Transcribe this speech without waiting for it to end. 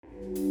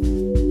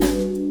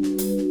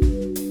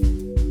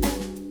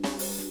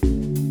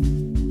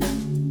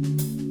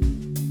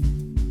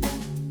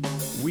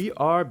We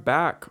are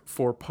back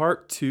for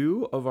part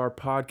 2 of our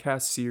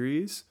podcast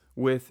series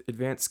with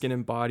Advanced Skin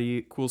and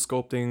Body Cool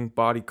Sculpting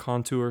Body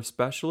Contour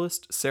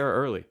Specialist, Sarah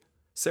Early.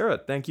 Sarah,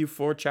 thank you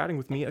for chatting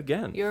with me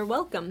again. You're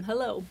welcome.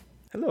 Hello.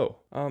 Hello.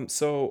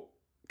 So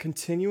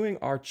continuing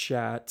our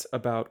chat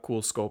about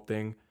cool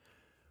sculpting,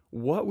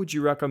 what would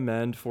you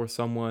recommend for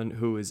someone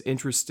who is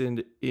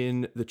interested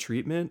in the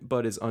treatment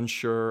but is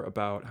unsure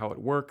about how it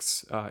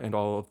works and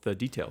all of the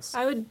details?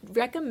 I would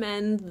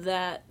recommend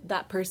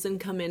that person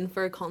come in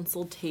for a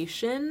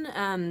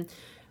consultation.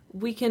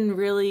 We can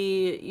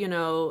really,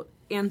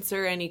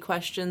 answer any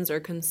questions or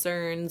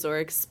concerns or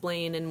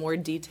explain in more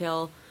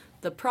detail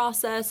the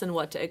process and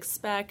what to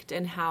expect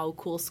and how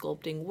cool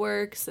sculpting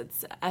works,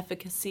 its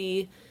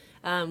efficacy.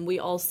 We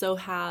also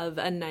have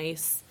a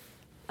nice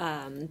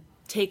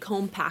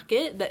take-home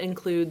packet that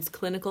includes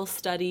clinical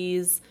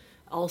studies,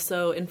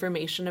 also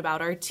information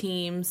about our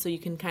team, so you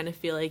can kind of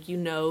feel like you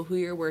know who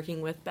you're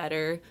working with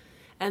better.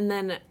 And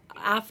then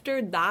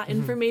after that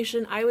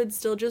information, I would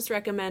still just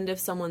recommend, if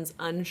someone's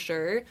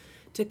unsure,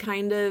 to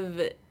kind of,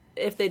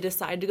 if they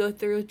decide to go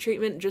through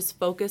treatment, just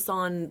focus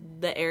on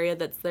the area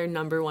that's their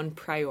number one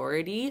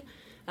priority,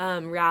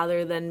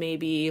 rather than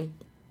maybe,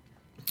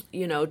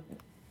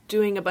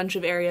 doing a bunch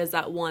of areas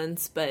at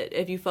once. But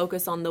if you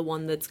focus on the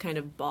one that's kind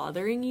of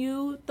bothering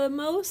you the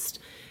most,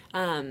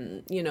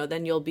 then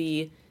you'll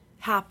be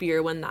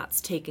happier when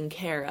that's taken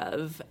care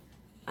of,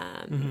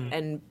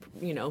 and,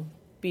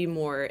 be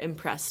more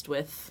impressed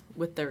with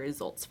the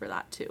results for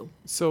that too.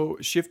 So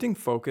shifting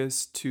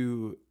focus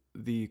to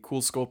the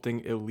Cool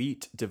Sculpting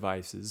Elite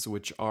devices,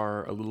 which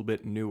are a little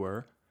bit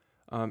newer,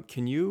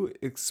 can you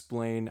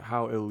explain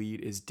how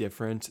Elite is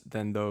different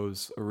than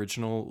those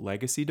original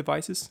legacy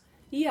devices?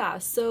 Yeah,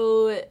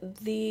 so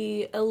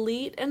the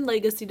Elite and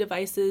Legacy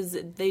devices,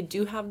 they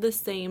do have the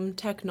same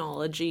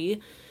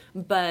technology,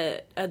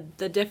 but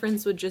the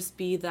difference would just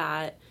be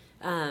that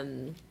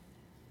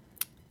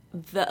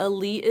the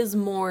Elite is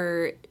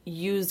more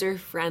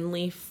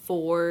user-friendly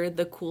for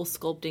the cool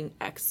sculpting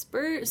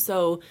expert.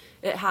 So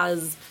it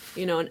has,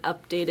 an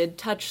updated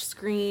touch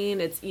screen.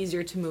 It's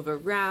easier to move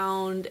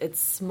around. It's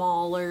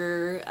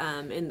smaller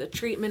in the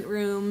treatment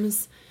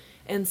rooms.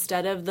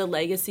 Instead of the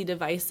legacy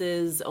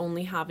devices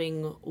only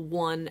having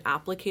one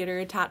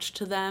applicator attached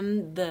to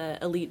them, the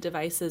Elite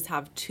devices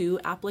have 2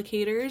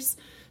 applicators,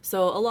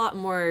 so a lot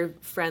more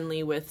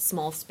friendly with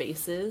small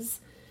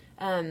spaces.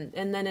 And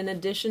then in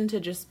addition to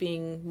just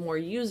being more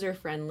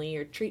user-friendly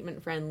or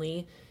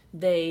treatment-friendly,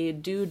 they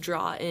do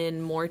draw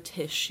in more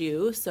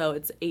tissue, so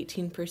it's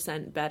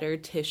 18% better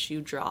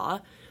tissue draw.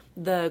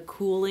 The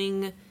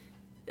cooling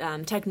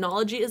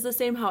technology is the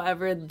same.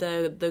 However,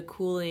 the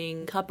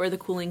cooling cup or the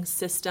cooling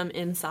system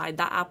inside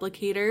that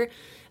applicator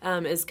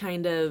is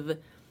kind of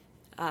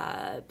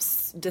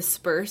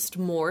dispersed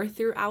more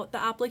throughout the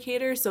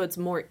applicator. So it's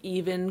more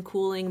even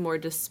cooling, more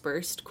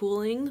dispersed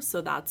cooling.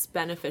 So that's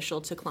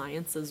beneficial to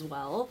clients as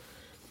well.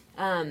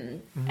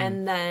 And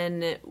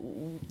then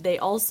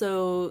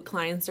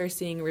clients are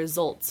seeing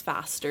results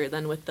faster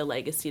than with the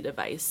legacy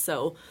device.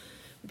 So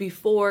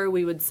before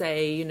we would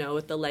say,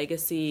 with the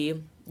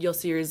legacy, you'll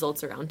see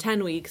results around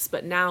 10 weeks,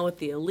 but now with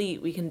the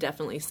Elite, we can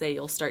definitely say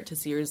you'll start to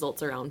see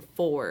results around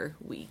 4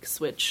 weeks,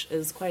 which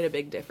is quite a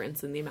big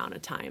difference in the amount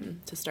of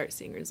time to start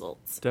seeing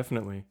results.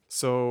 Definitely.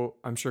 So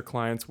I'm sure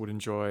clients would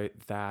enjoy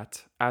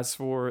that. As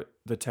for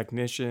the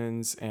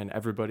technicians and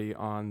everybody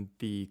on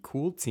the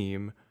Cool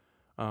team,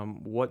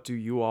 what do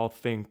you all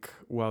think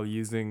while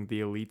using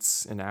the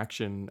Elites in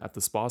action at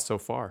the spa so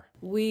far?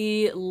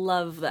 We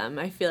love them.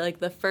 I feel like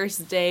the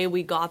first day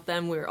we got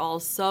them, we were all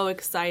so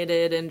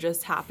excited and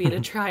just happy to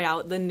try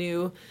out the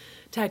new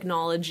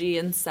technology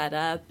and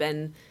setup.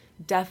 And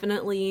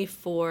definitely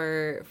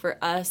for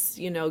us,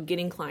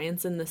 getting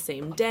clients in the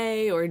same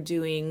day or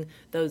doing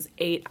those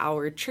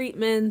 8-hour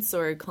treatments,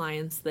 or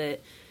clients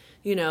that,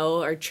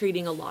 are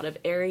treating a lot of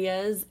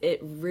areas, it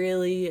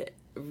really,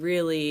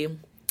 really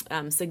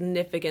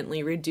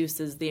significantly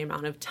reduces the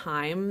amount of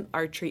time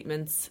our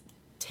treatments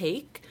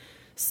take.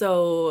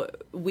 So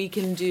we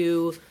can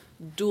do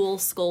dual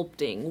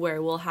sculpting,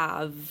 where we'll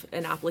have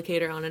an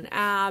applicator on an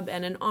ab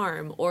and an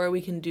arm, or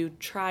we can do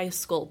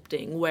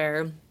tri-sculpting,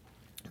 where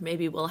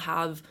maybe we'll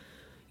have,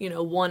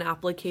 one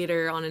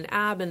applicator on an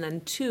ab and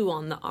then 2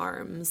 on the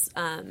arms.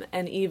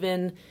 And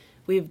even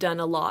we've done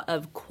a lot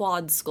of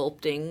quad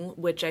sculpting,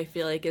 which I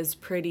feel like is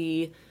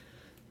pretty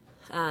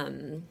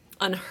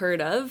unheard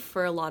of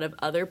for a lot of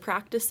other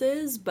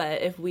practices.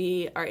 But if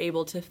we are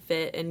able to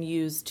fit and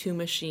use 2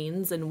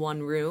 machines in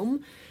one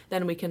room,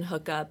 then we can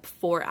hook up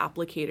 4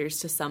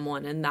 applicators to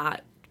someone, and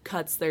that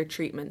cuts their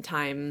treatment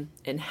time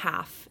in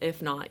half,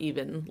 if not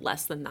even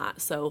less than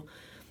that. So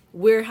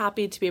we're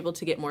happy to be able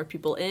to get more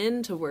people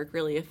in to work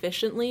really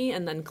efficiently,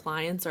 and then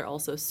clients are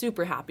also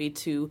super happy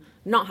to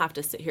not have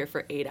to sit here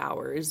for 8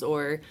 hours,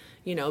 or,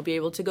 be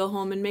able to go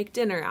home and make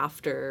dinner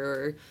after,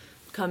 or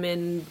come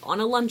in on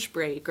a lunch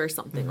break or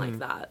something like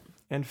that.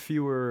 And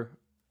fewer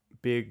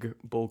big,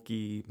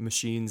 bulky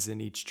machines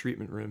in each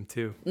treatment room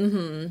too.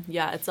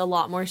 Yeah, it's a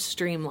lot more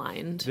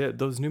streamlined.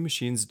 Those new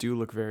machines do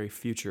look very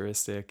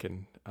futuristic,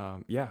 and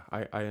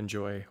I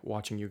enjoy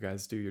watching you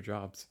guys do your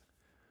jobs.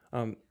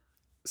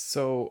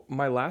 So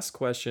my last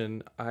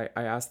question, I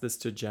asked this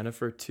to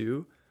Jennifer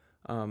too.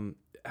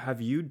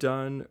 Have you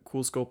done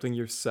cool sculpting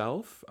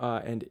yourself?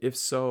 And if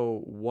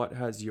so, what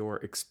has your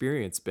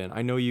experience been?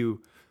 I know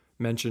you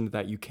mentioned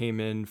that you came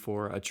in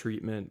for a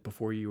treatment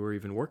before you were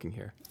even working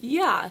here.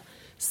 Yeah.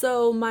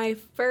 So my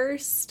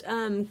first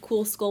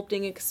cool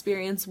sculpting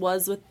experience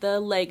was with the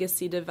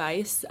Legacy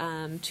device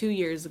 2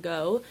 years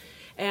ago.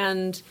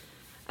 And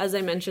as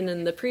I mentioned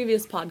in the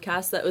previous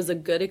podcast, that was a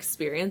good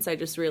experience. I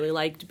just really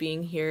liked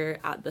being here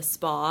at the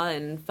spa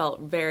and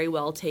felt very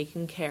well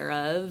taken care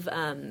of.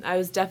 I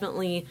was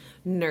definitely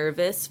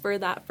nervous for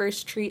that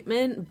first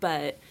treatment,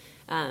 but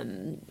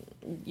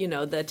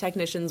the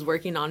technicians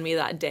working on me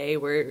that day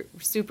were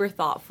super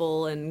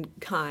thoughtful and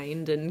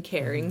kind and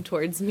caring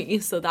towards me.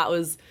 So that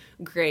was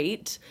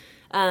great.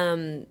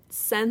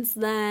 Since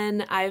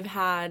then, I've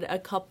had a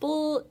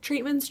couple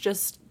treatments,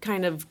 just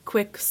kind of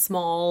quick,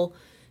 small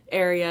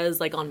areas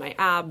like on my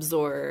abs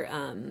or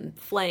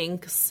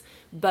flanks.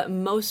 But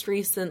most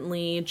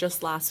recently,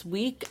 just last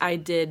week, I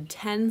did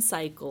 10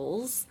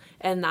 cycles,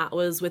 and that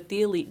was with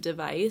the Elite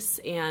device.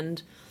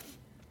 And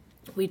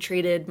we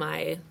treated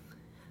my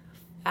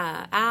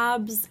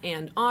abs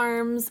and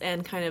arms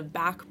and kind of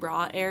back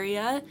bra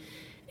area,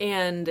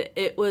 and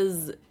it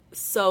was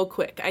so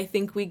quick. I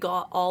think we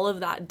got all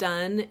of that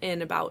done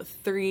in about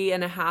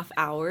 3.5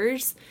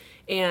 hours,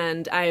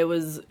 and I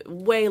was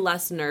way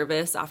less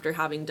nervous after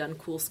having done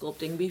cool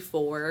sculpting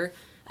before.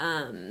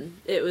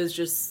 It was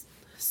just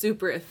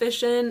super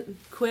efficient,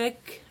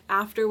 quick.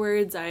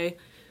 Afterwards, I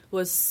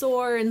was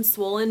sore and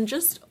swollen.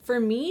 Just for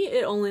me,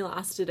 it only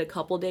lasted a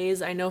couple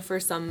days. I know for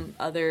some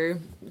other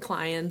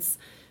clients,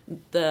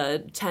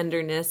 the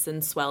tenderness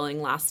and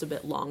swelling lasts a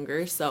bit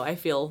longer. So I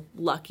feel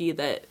lucky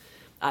that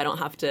I don't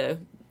have to,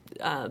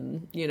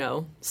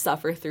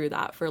 suffer through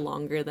that for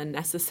longer than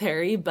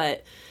necessary.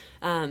 But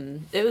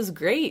it was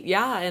great.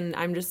 Yeah. And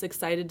I'm just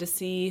excited to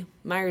see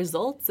my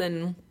results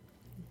and,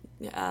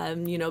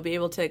 be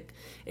able to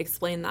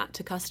explain that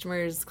to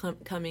customers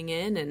coming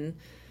in and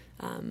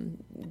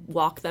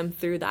walk them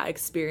through that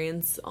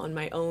experience on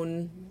my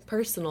own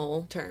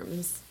personal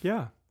terms.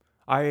 Yeah.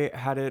 I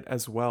had it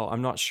as well.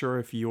 I'm not sure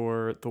if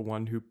you're the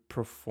one who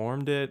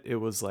performed it. It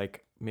was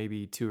like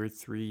maybe 2 or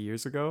 3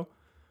 years ago,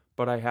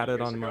 but I had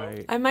it on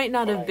my... I might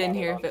not have been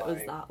here if it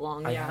was that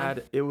long.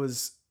 It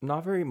was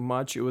not very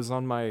much. It was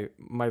on my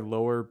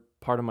lower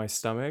part of my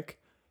stomach.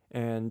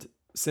 And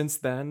since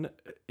then,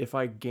 if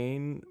I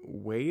gain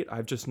weight,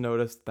 I've just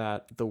noticed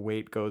that the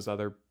weight goes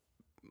other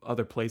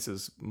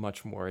places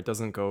much more. It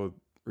doesn't go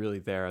really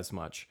there as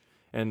much.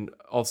 And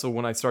also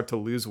when I start to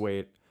lose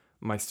weight,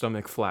 my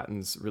stomach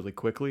flattens really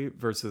quickly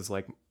versus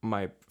like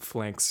my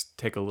flanks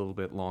take a little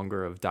bit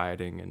longer of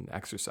dieting and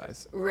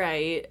exercise.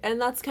 Right.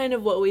 And that's kind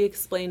of what we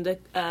explain to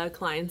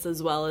clients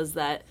as well, is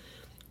that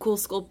cool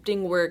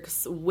sculpting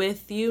works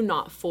with you,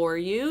 not for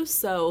you.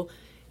 So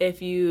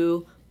if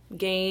you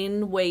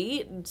gain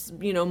weight,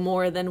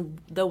 more than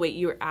the weight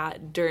you were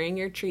at during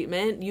your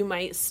treatment, you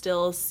might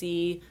still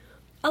see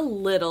a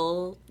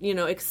little,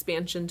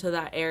 expansion to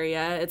that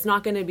area. It's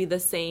not going to be the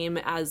same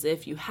as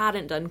if you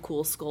hadn't done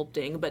cool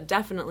sculpting, but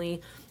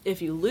definitely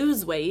if you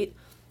lose weight,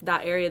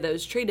 that area that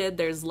was treated,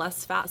 there's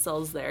less fat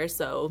cells there,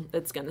 so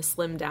it's going to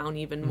slim down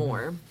even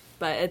more.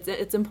 But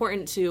it's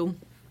important to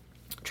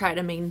try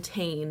to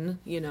maintain,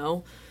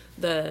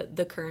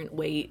 the current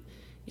weight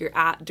you're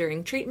at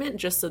during treatment,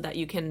 just so that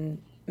you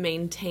can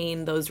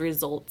maintain those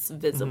results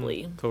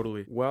visibly.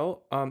 Totally.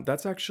 Well,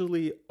 that's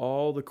actually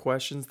all the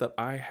questions that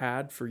I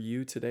had for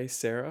you today,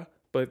 Sarah,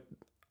 but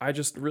I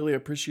just really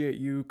appreciate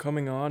you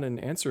coming on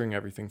and answering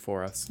everything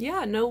for us.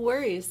 Yeah, no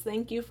worries.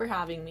 Thank you for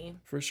having me.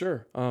 For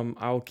sure.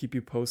 I'll keep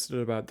you posted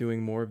about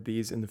doing more of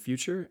these in the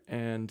future.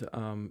 And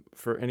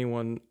for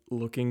anyone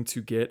looking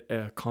to get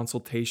a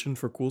consultation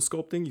for cool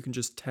sculpting, you can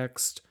just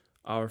text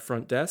our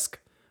front desk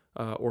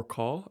or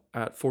call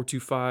at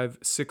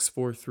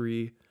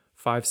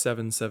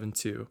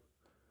 425-643-5772.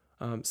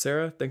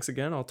 Sarah, thanks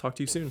again. I'll talk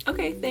to you soon.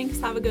 Okay, thanks.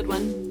 Have a good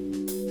one.